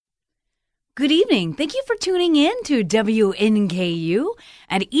Good evening. Thank you for tuning in to WNKU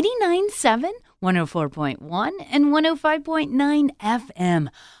at 89.7, 104.1, and 105.9 FM.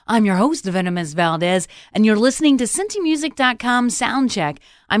 I'm your host, Venomous Valdez, and you're listening to CincyMusic.com Soundcheck.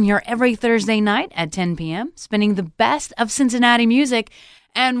 I'm here every Thursday night at 10 p.m., spinning the best of Cincinnati music.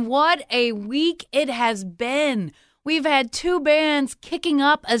 And what a week it has been. We've had two bands kicking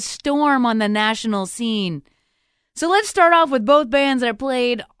up a storm on the national scene. So let's start off with both bands that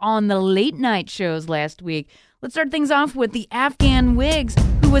played on the late night shows last week. Let's start things off with the Afghan Whigs,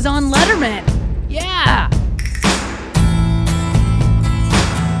 who was on Letterman. Yeah!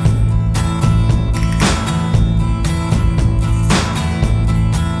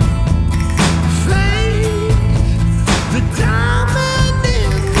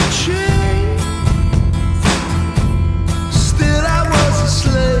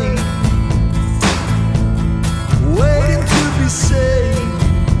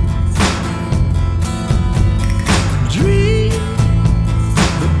 Dream,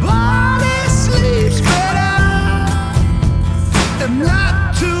 the body sleeps, but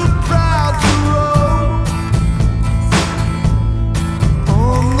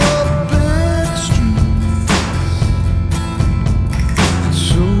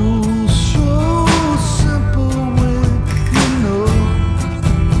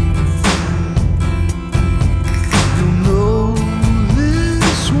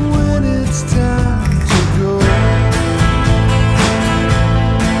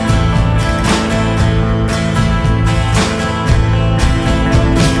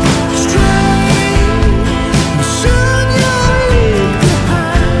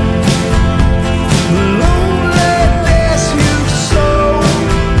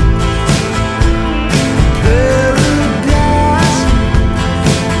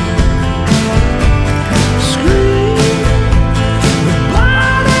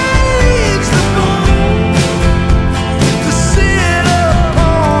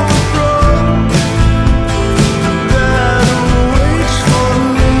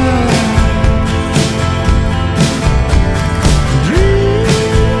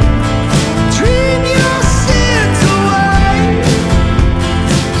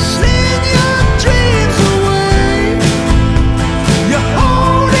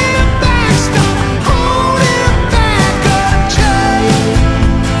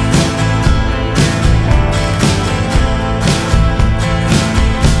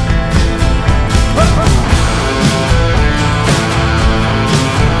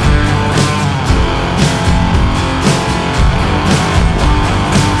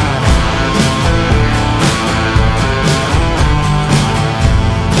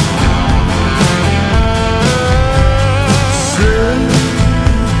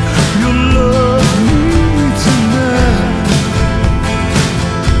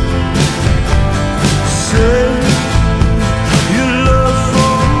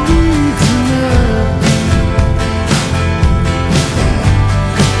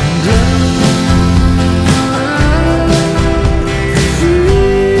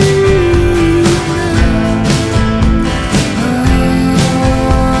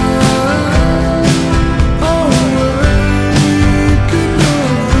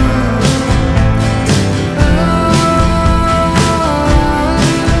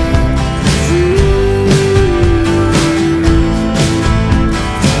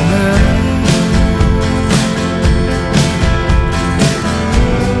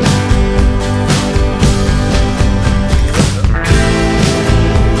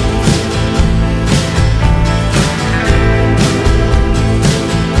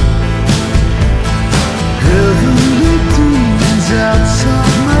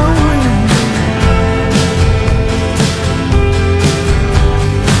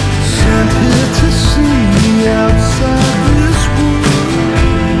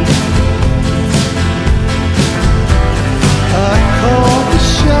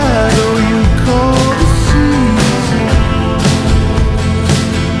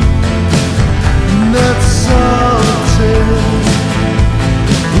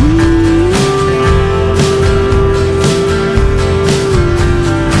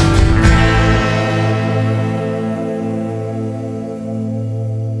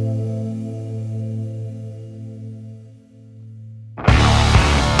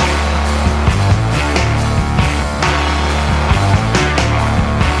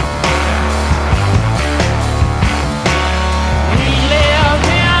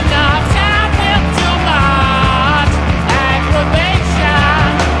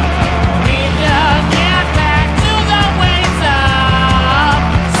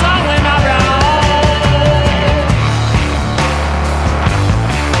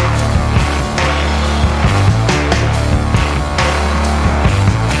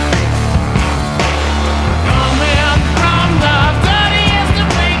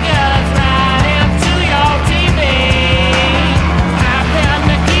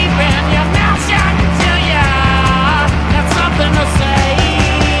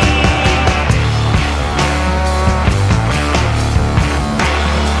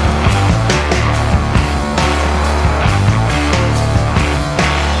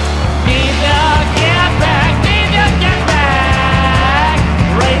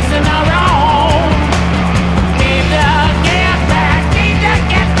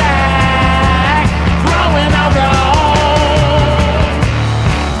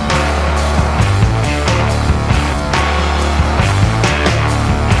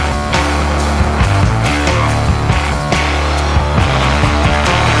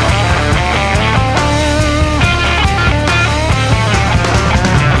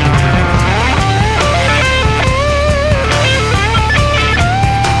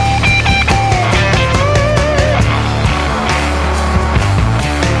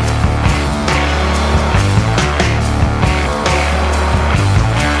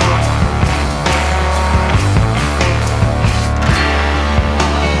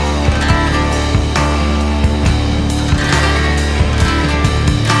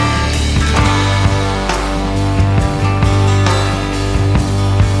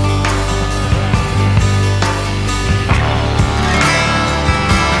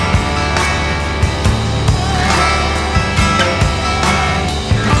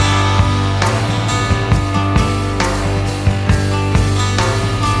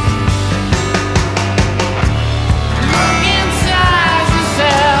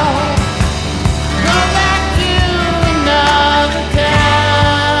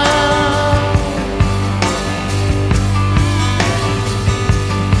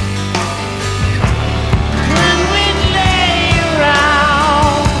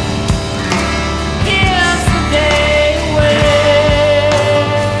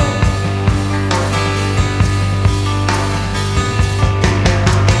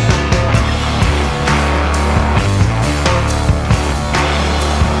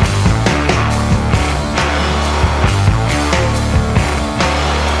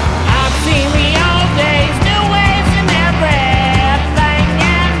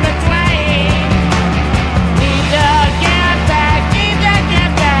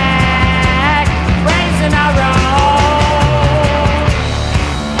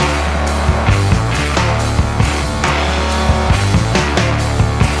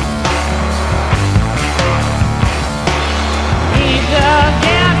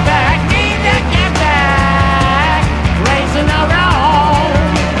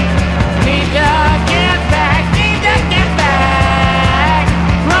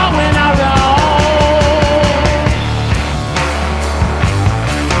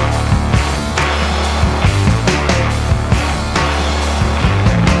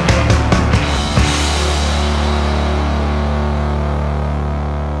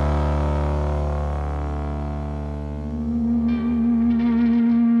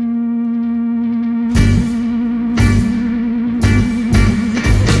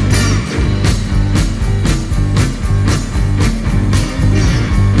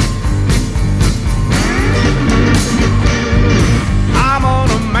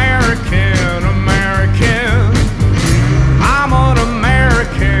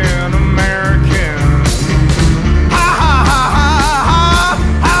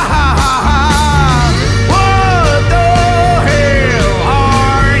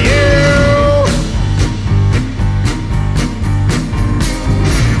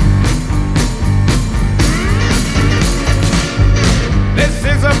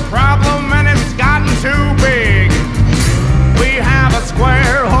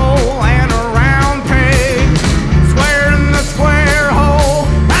square hole and a round peg. Square in the square hole,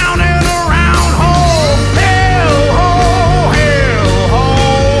 round in a round hole. Hell hole, hell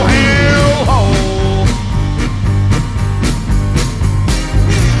hole, hell hole.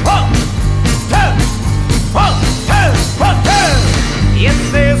 Yes,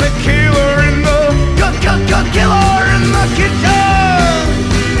 there's a killer in the killer in the kitchen.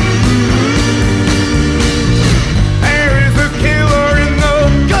 There is a killer in the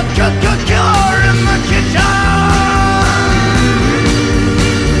killer in the kitchen.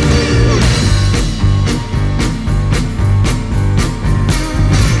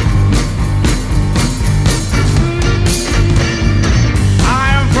 I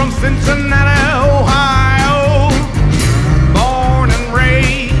am from Cincinnati, Ohio, born and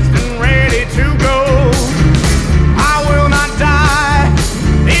raised and ready to go. I will not die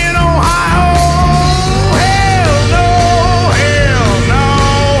in Ohio. Hell no, hell no,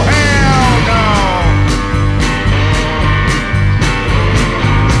 hell no.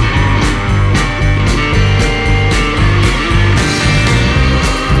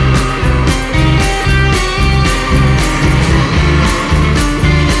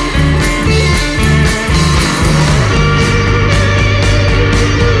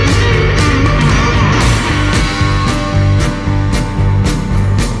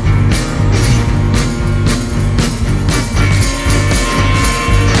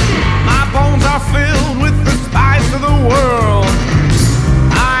 My bones are filled with the spice of the world.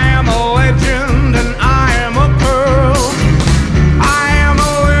 I am a legend and I am a pearl. I am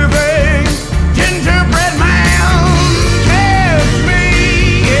a living gingerbread man. Catch me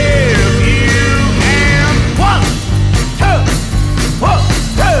if you can. 1, 2, 1, 2,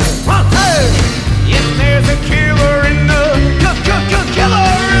 1, 2. Yes, there's a killer in the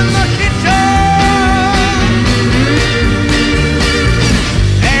killer in the kitchen.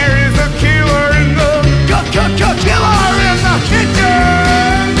 There is a killer in the killer in the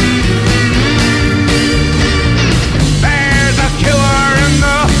kitchen. There's a killer in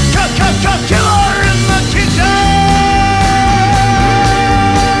the killer in the kitchen.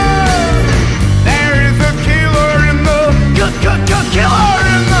 There is a killer in the killer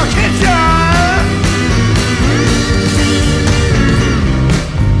in the kitchen.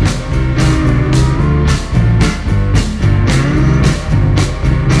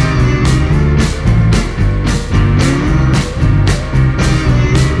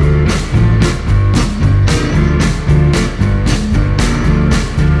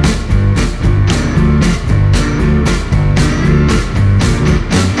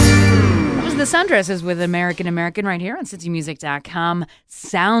 That was the Sundresses with American right here on cincymusic.com.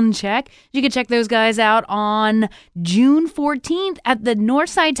 Soundcheck. You can check those guys out on June 14th at the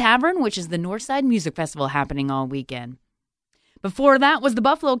Northside Tavern, which is the Northside Music Festival happening all weekend. Before that was the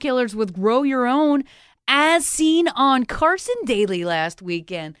Buffalo Killers with Grow Your Own, as seen on Carson Daly last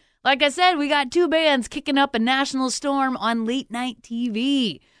weekend. Like I said, we got two bands kicking up a national storm on late night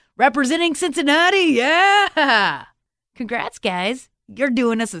TV. Representing Cincinnati, yeah! Congrats, guys. You're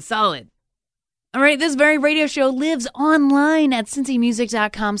doing us a solid. All right, this very radio show lives online at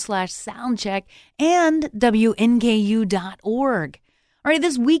cincymusic.com/soundcheck and WNKU.org. All right,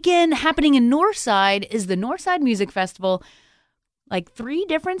 this weekend happening in Northside is the Northside Music Festival. Like 3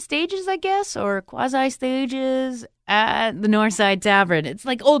 different stages, I guess, or quasi-stages at the Northside Tavern. It's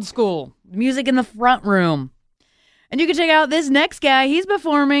like old school. Music in the front room. And you can check out this next guy. He's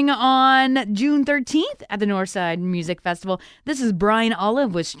performing on June 13th at the Northside Music Festival. This is Brian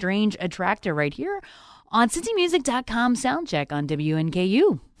Olive with Strange Attractor right here on cincymusic.com Soundcheck on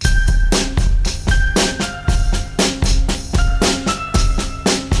WNKU.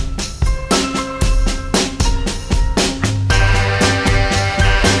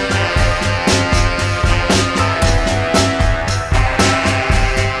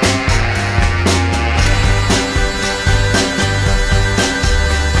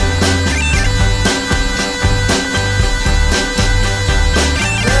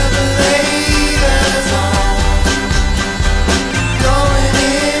 Revelators on, going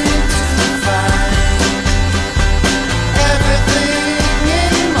in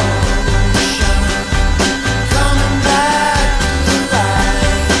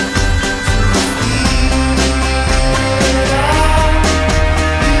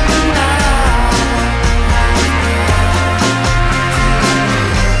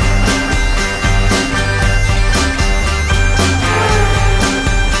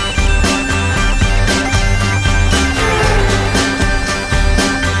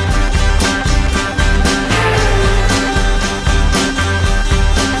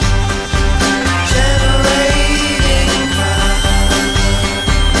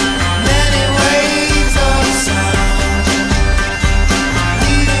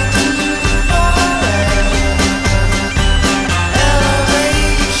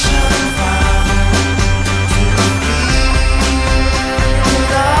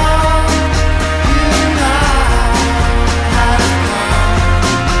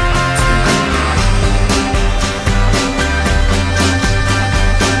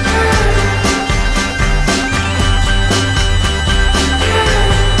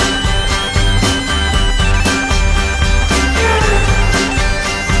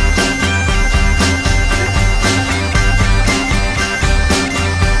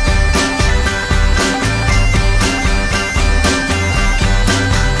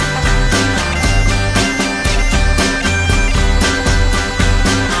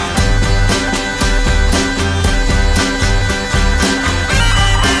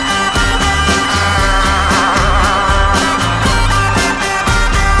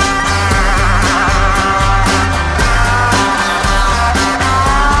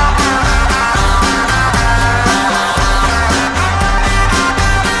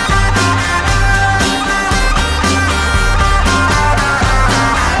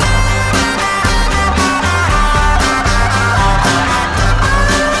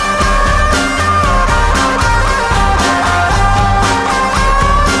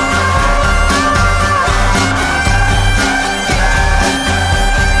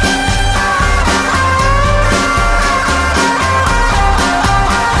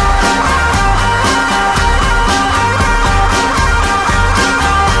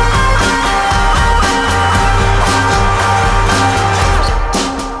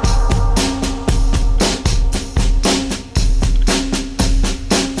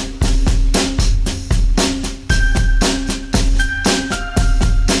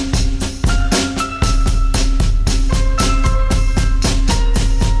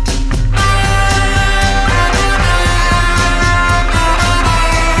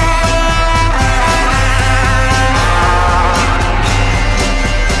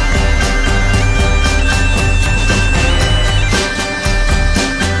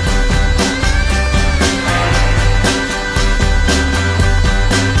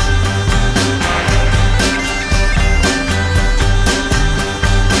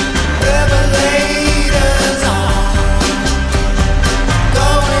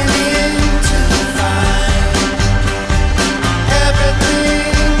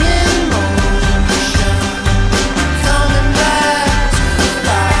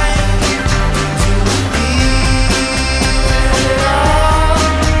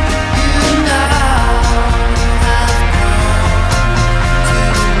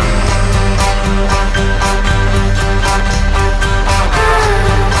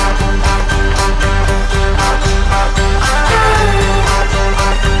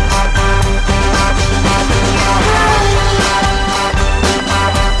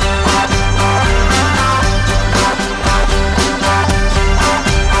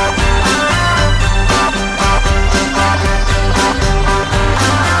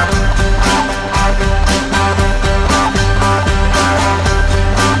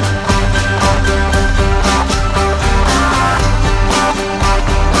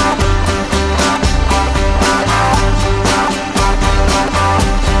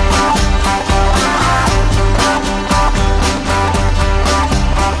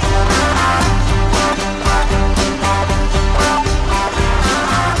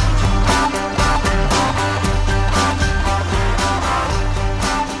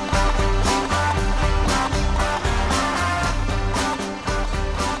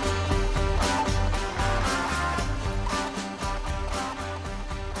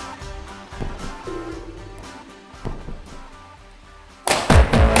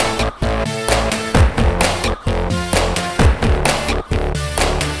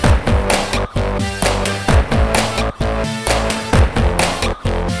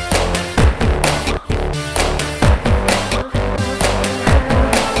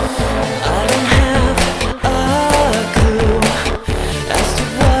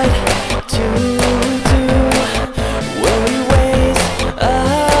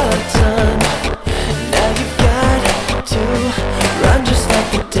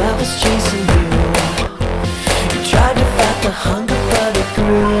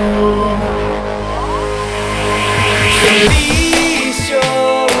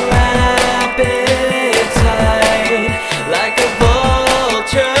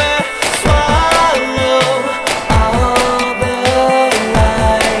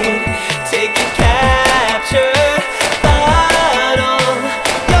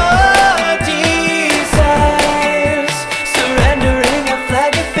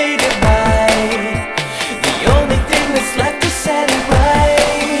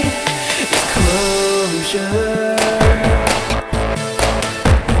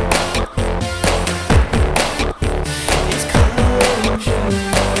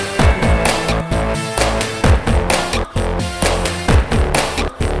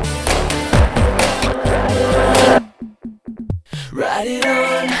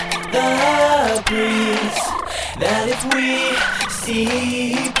on the breeze that if we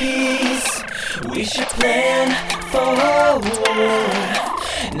see peace, we should plan for war.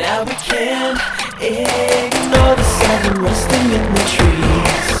 Now we can't ignore the sun rusting in the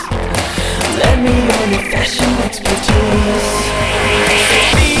trees. Let me on your fashion expertise.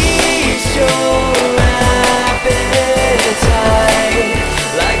 Feast your appetite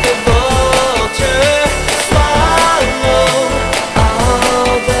like a vulture. Swallow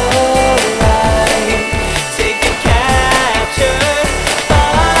all the light. Take and capture,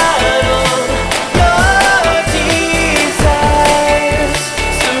 bottle your desires.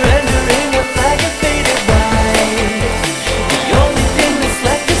 Surrendering a flag of faded white. The only thing that's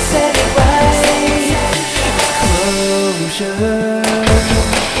left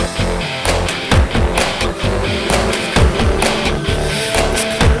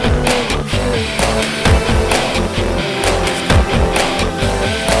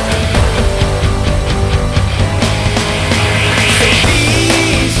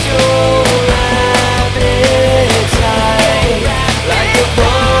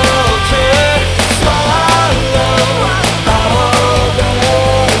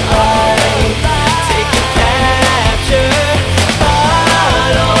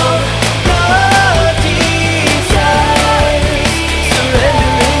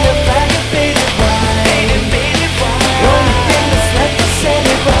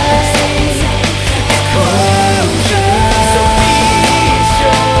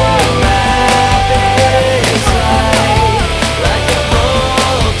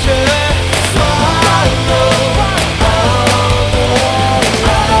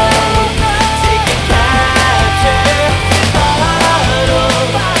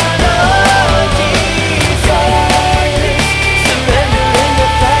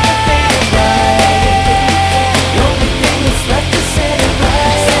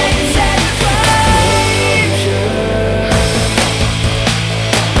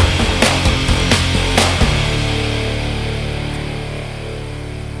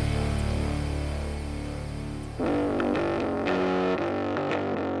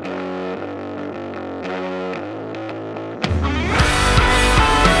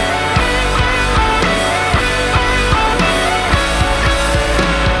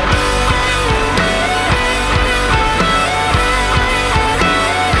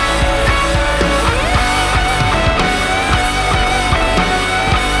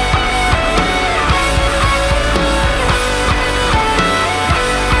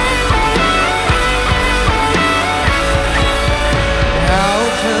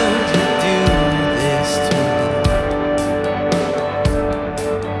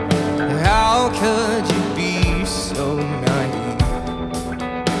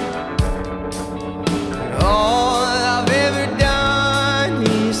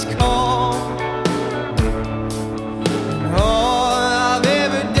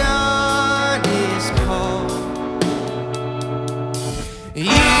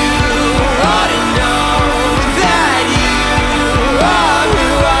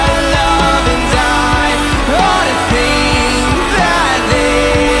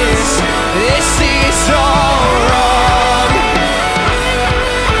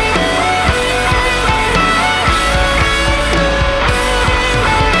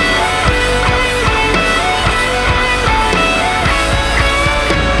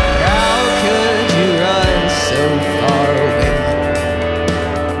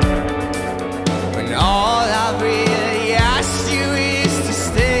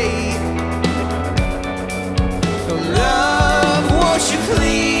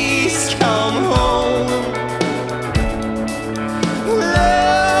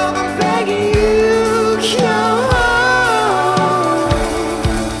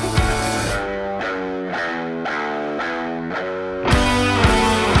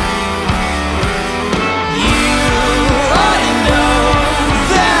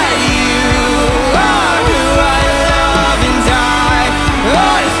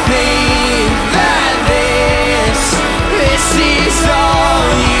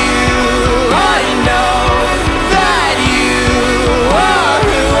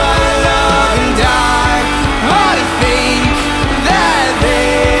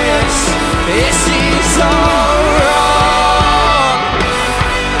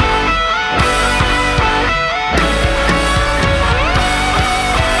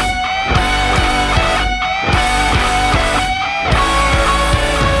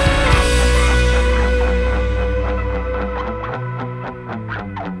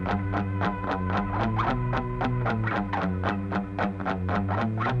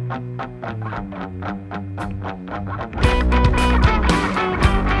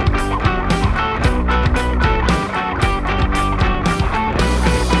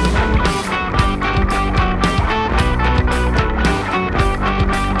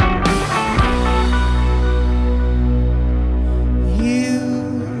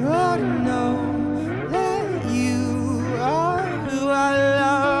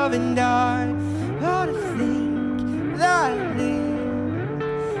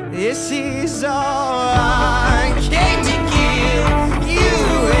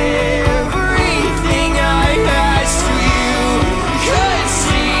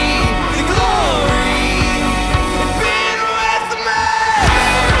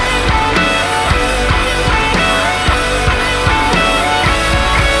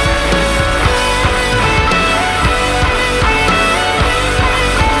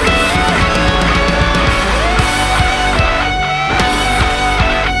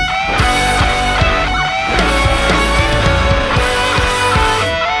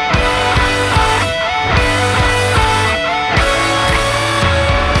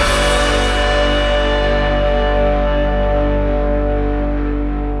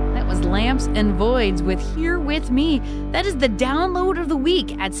Revolts with Here With Me. That is the download of the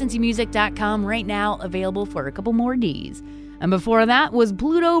week at cincymusic.com right now, available for a couple more days. And before that was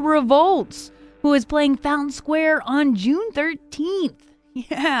Pluto Revolts, who is playing Fountain Square on June 13th.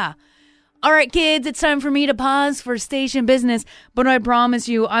 Yeah. All right, kids, it's time for me to pause for station business, but I promise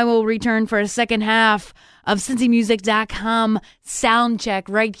you I will return for a second half of cincymusic.com Soundcheck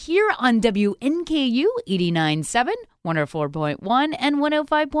right here on WNKU 89.7, 104.1, and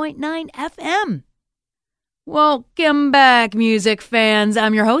 105.9 FM. Welcome back, music fans.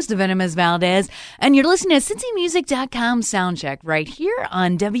 I'm your host, Venomous Valdez, and you're listening to cincymusic.com Soundcheck right here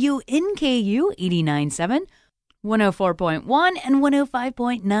on WNKU 89.7, 104.1 and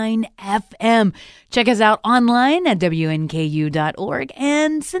 105.9 FM. Check us out online at WNKU.org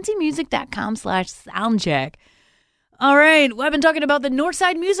and cincymusic.com/soundcheck. All right, well, I've been talking about the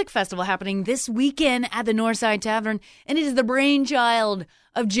Northside Music Festival happening this weekend at the Northside Tavern, and it is the brainchild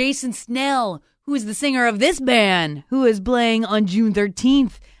of Jason Snell, who is the singer of this band, who is playing on June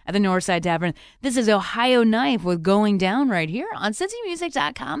 13th at the Northside Tavern. This is Ohio Knife with Going Down right here on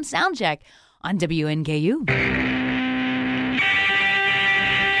cincymusic.com Soundcheck on WNKU.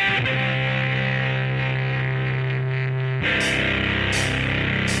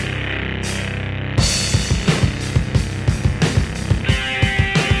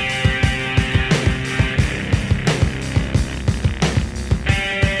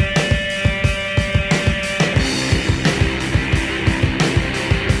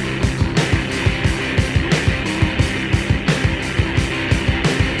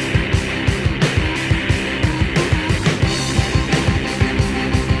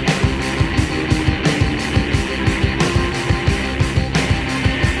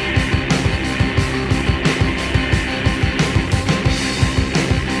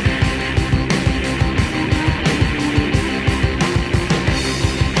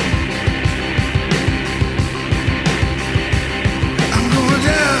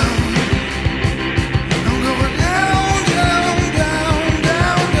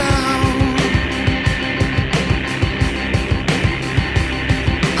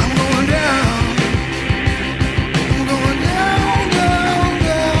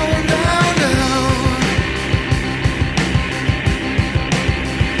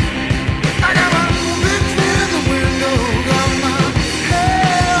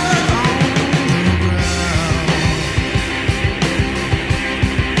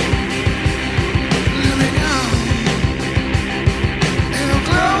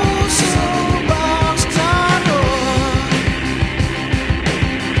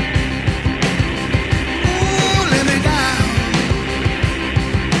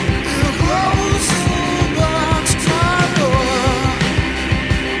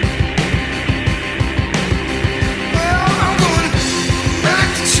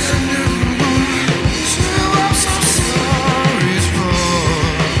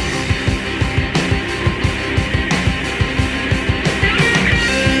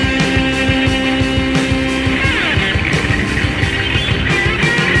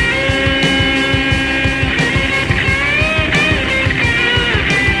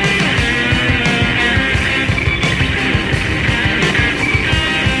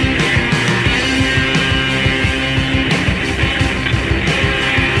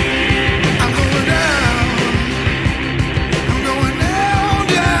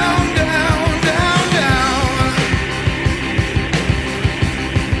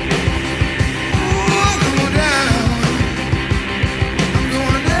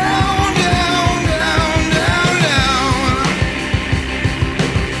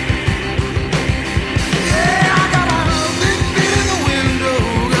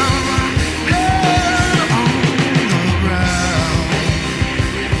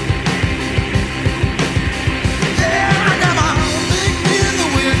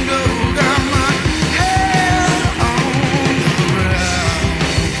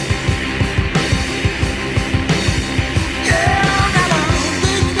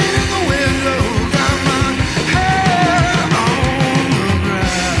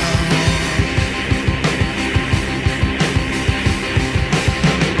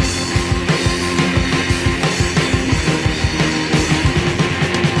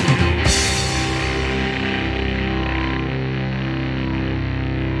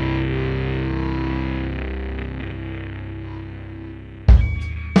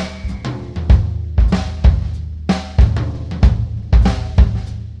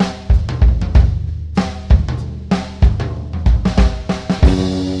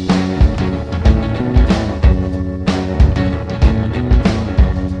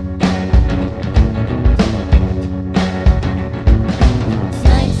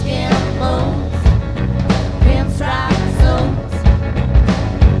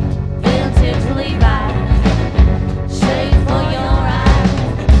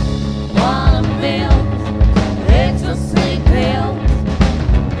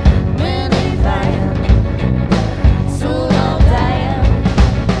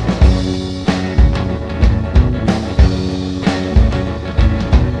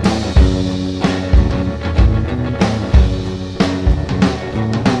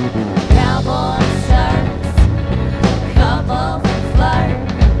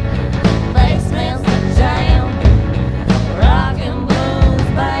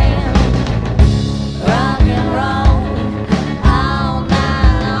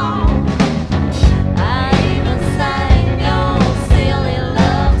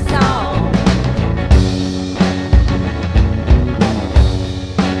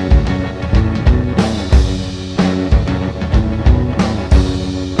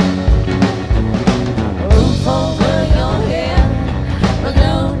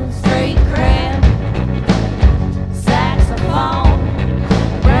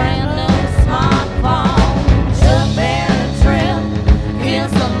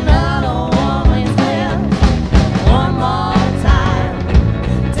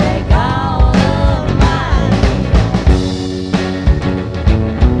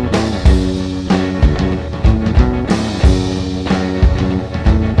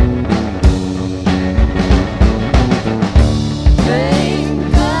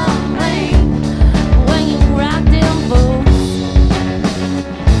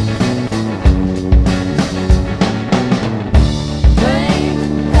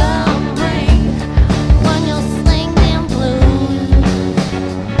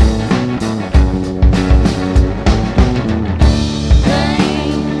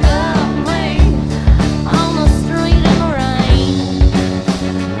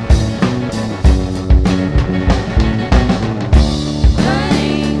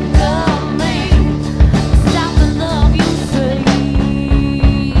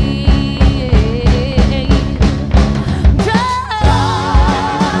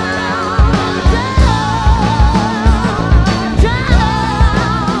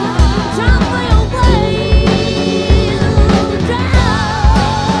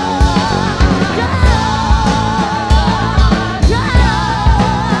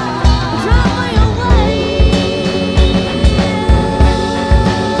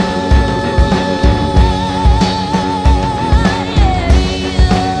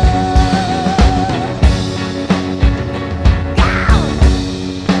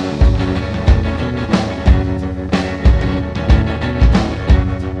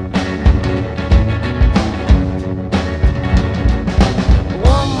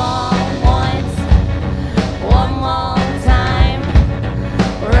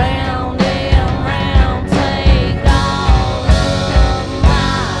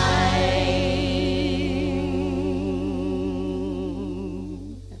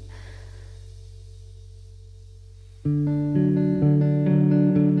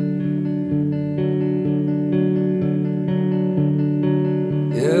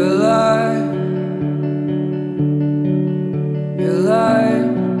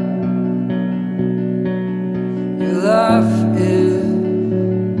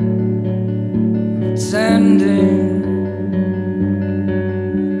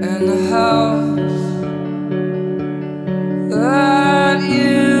 in the house that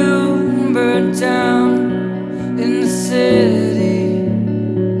you burned down in the city.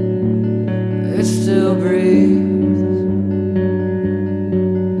 It still breathes.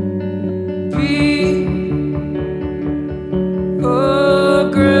 Be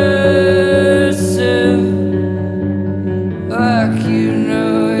aggressive, like you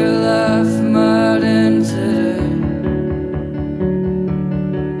know your life might end today.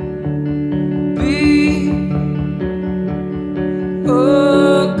 Be aggressive,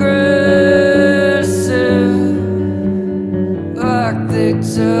 like they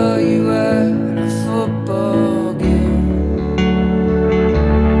tell you at a football game.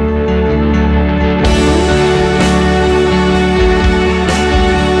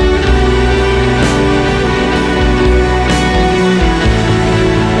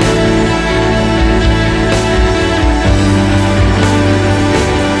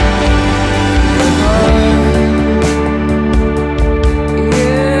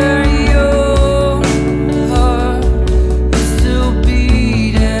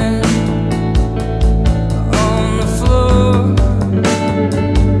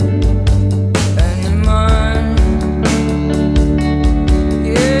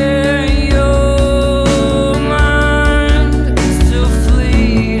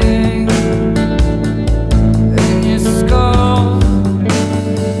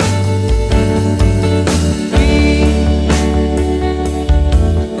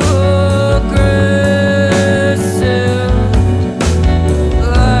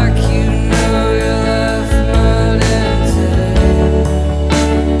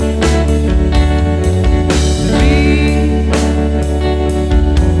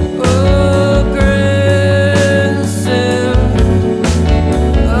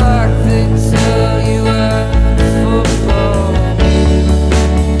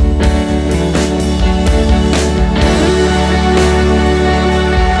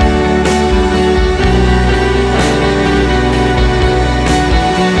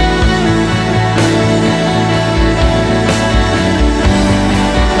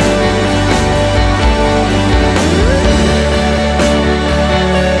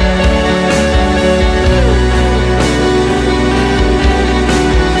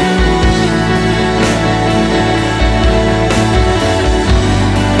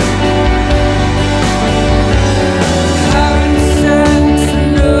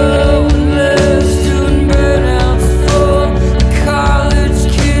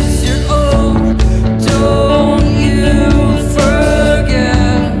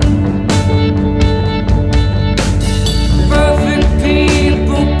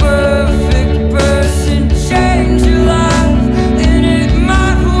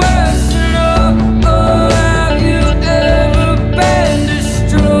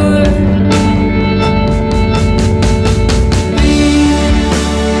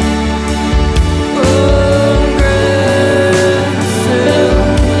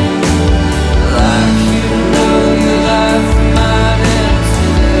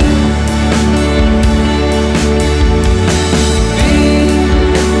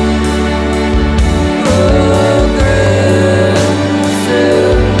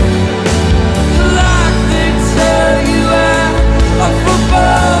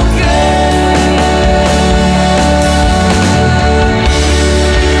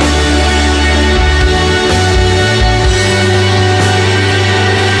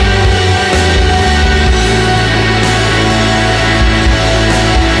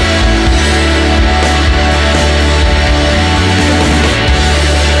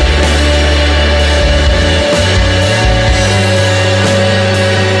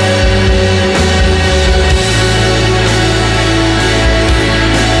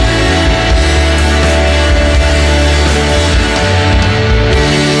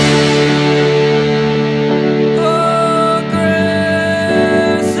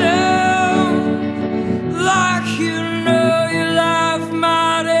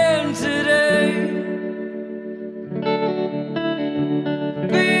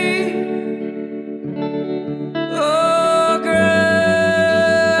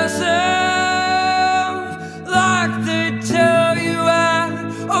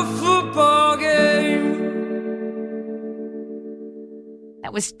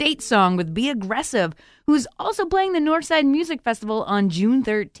 That was State Song with Be Aggressive, who's also playing the Northside Music Festival on June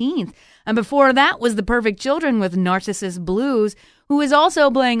 13th. And before that was The Perfect Children with Narcisst Blues, who is also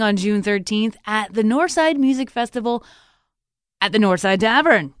playing on June 13th at the Northside Music Festival at the Northside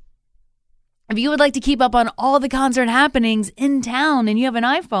Tavern. If you would like to keep up on all the concert happenings in town and you have an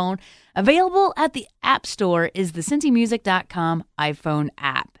iPhone, available at the App Store is the CincyMusic.com iPhone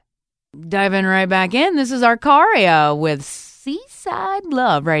app. Diving right back in, this is Acarya with Seaside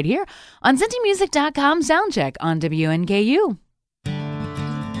Love right here on CincyMusic.com Soundcheck on WNKU.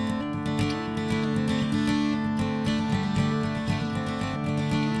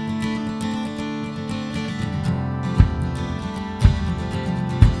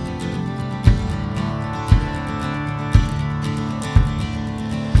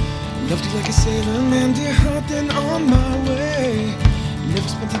 Loved you like a sailor man, dear heart, then on my way. Never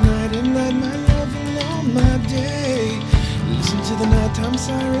spent a night and night, my love alone, my day. Listen to the nighttime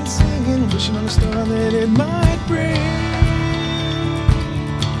sirens singing, wishing on a star that it might bring.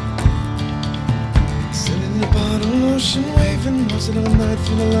 Sitting in a bottle, ocean waving, lost it all night,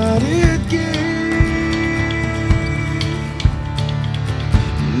 feel a lot it gave.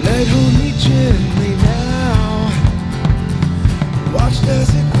 Night, hold me gently now. Watched as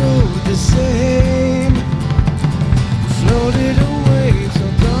it rode the same. Floated away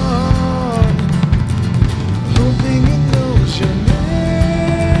till dawn, hoping it knows your name.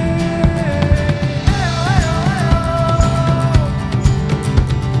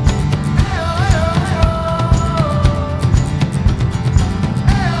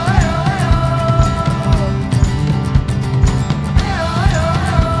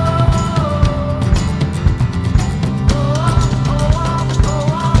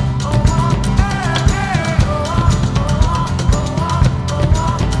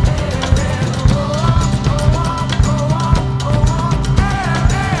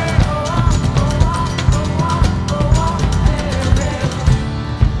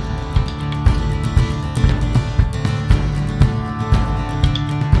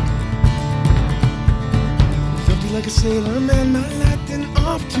 Like a sailor man, my light then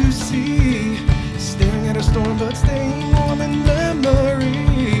off to sea, staring at a storm but staying warm in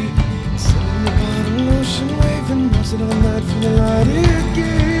memory. Sitting in the bottom, ocean waving, lost it all night for the light it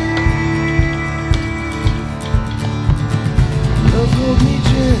gave. Love, hold me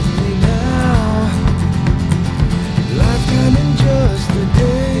gently now. Lifetime in just a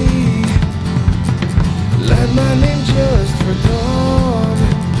day. Light my name just for dawn.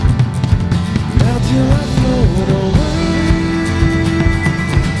 Now till I float away.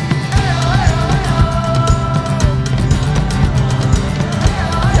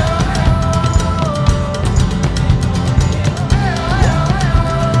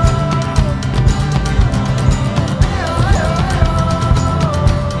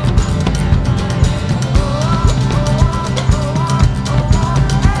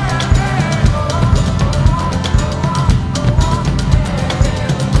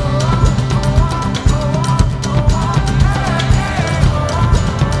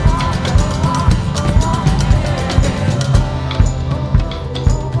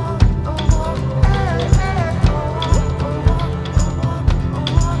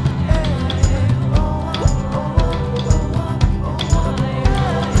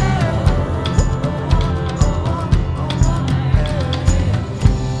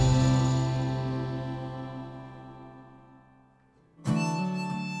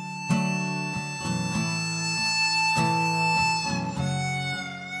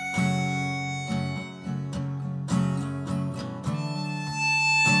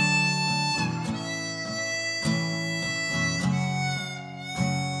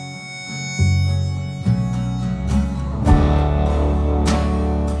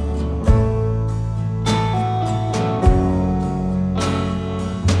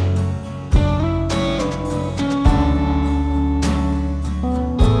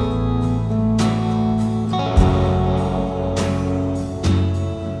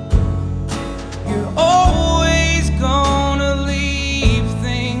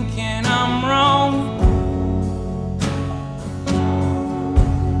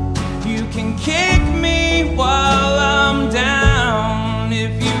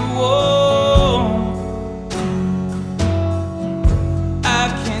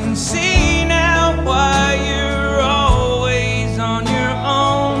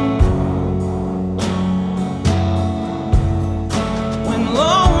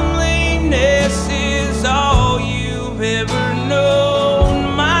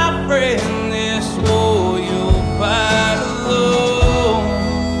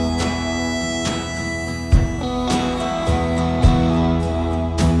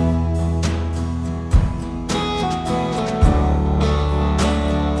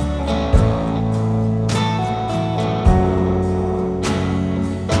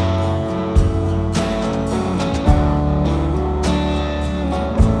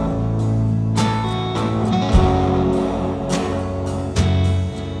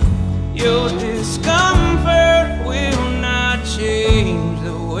 Your discomfort will not change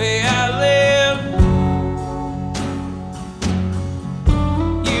the way I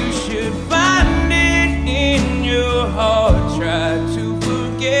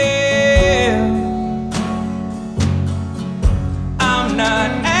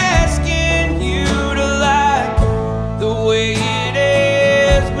not asking you to like the way it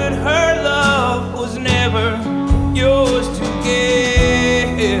is, but her love was never yours to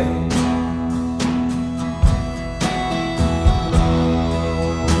give.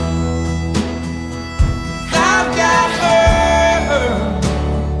 I've got her,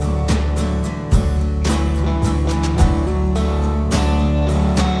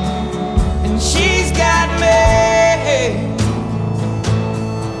 and she's got me.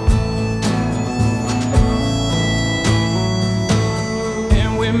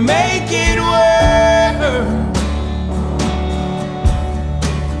 Make it work.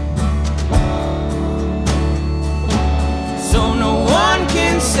 So no one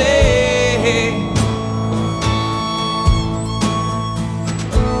can say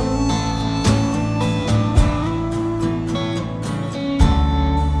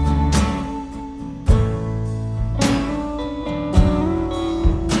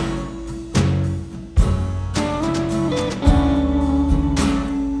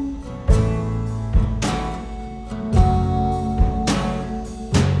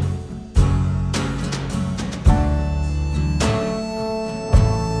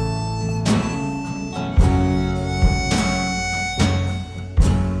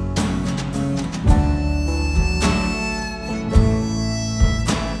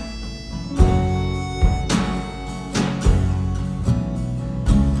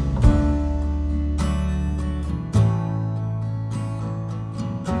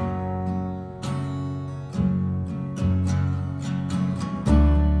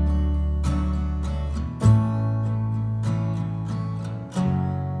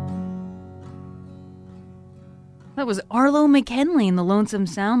That was Arlo McKinley and the Lonesome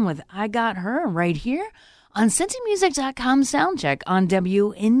Sound with I Got Her right here on CincyMusic.com Soundcheck on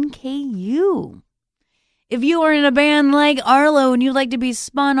WNKU. If you are in a band like Arlo and you'd like to be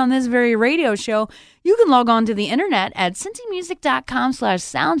spun on this very radio show, you can log on to the internet at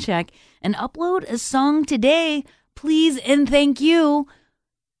CincyMusic.com/soundcheck and upload a song today. Please and thank you.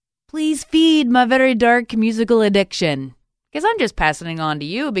 Please feed my very dark musical addiction. Because I'm just passing it on to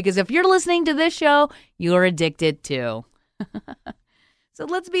you, because if you're listening to this show, you're addicted too. So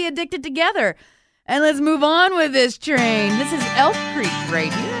let's be addicted together. And let's move on with this train. This is Elf Creek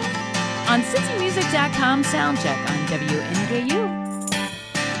right here on CincyMusic.com Soundcheck on WNKU.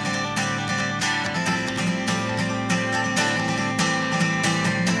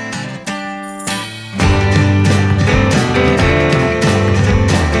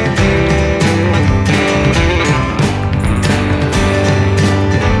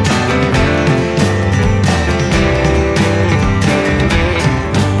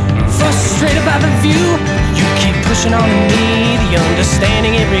 By the view you keep pushing on me, the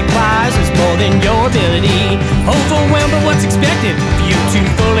understanding it requires is more than your ability. Overwhelmed by what's expected of you to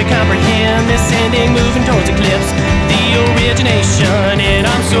fully comprehend this ending, moving towards eclipse, the origination, and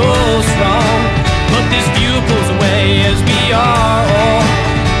I'm so strong, but this view pulls away as we are all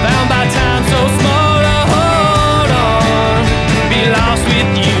bound by time so small to hold on, be lost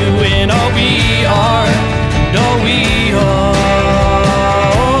with you in all we are and all we are.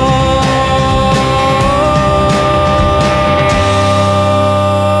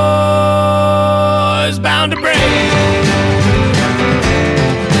 Bound to break.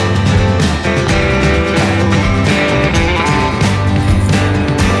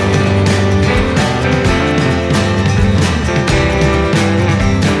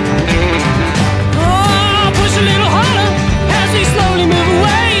 Oh, push a little harder as we slowly move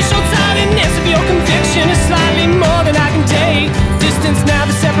away. Show tidiness if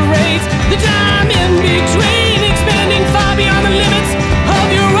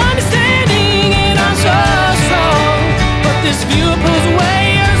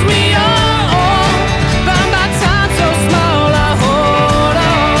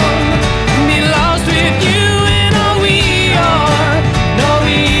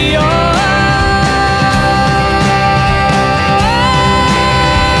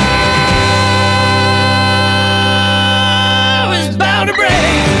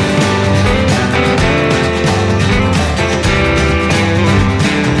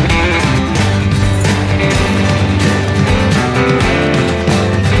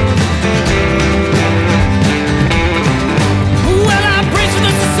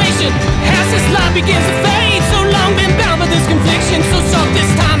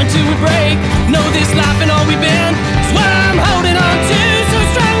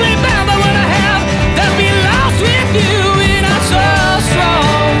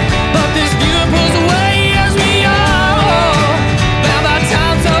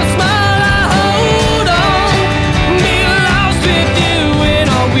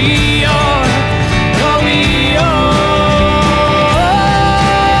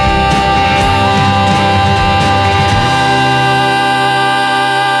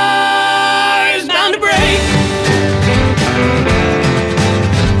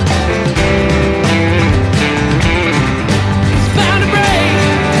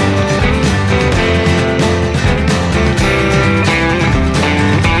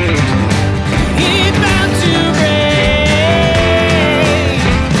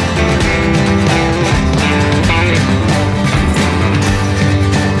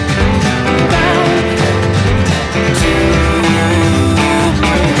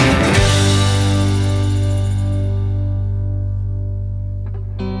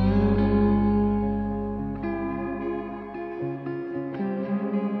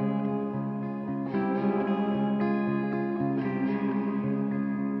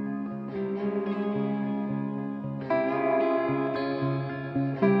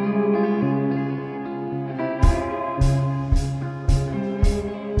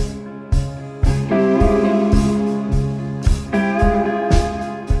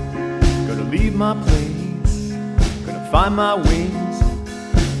find my wings,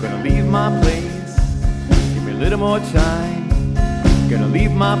 gonna leave my place. Give me a little more time, gonna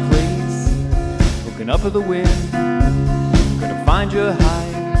leave my place. Looking up at the wind, gonna find your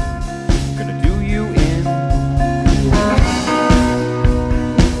hive, gonna do you in.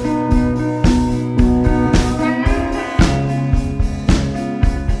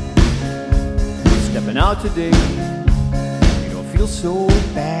 Stepping out today, you don't feel so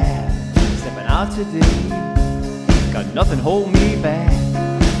bad. Stepping out today, got nothing hold me back.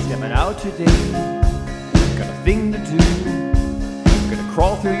 Stepping out today, got a thing to do. Gonna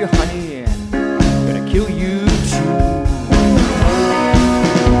crawl through your honey and gonna kill you too.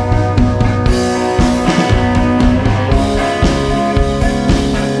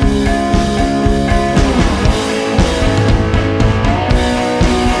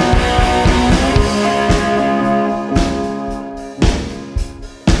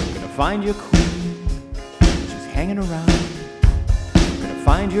 Find your queen, she's hanging around. Gonna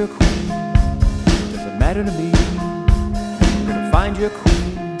find your queen, doesn't matter to me. Gonna find your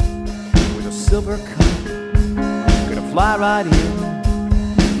queen with a silver cup. Gonna fly right in,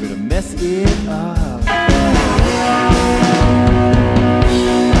 gonna mess it up.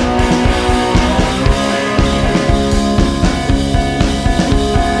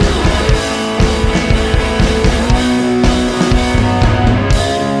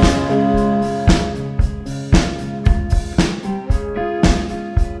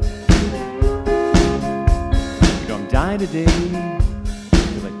 Today,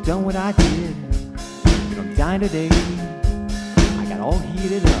 till I've done what I did. You know I'm dying today, I got all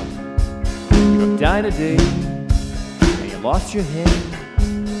heated up. You know I'm dying today, and you lost your head.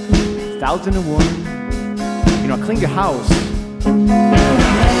 1001, you know I cleaned your house.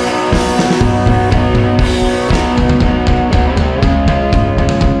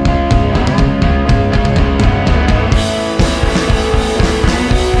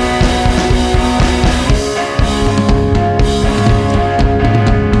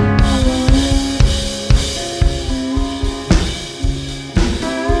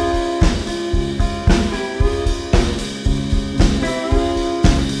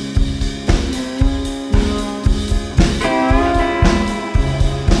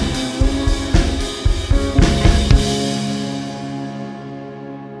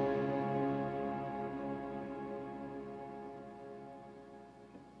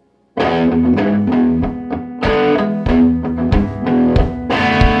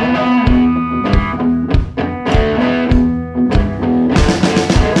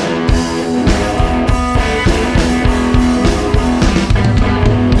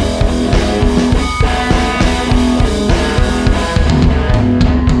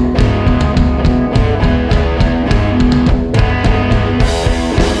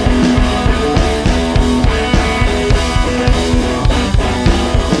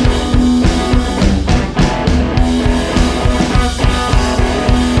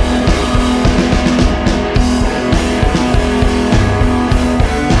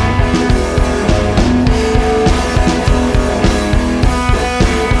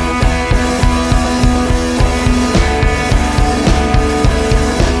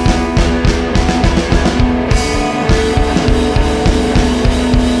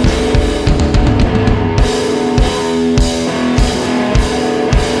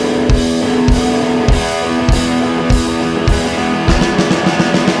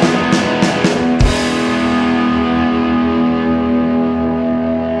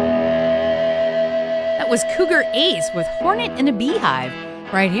 Was Cougar Ace with Hornet and a Beehive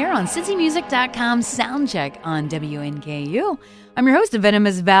right here on CincyMusic.com Soundcheck on WNKU. I'm your host,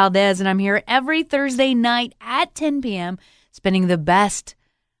 Venomous Valdez, and I'm here every Thursday night at 10 p.m. spending the best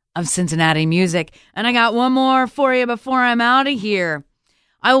of Cincinnati music. And I got one more for you before I'm out of here.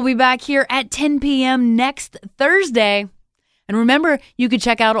 I will be back here at 10 p.m. next Thursday. And remember, you can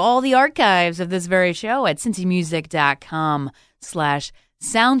check out all the archives of this very show at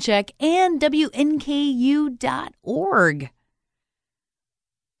CincyMusic.com/Soundcheck and WNKU.org.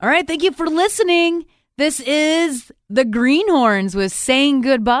 All right, thank you for listening. This is the Greenhornes with Saying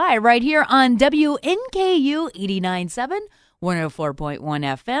Goodbye right here on WNKU 89.7, 104.1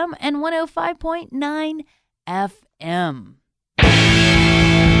 FM, and 105.9 FM.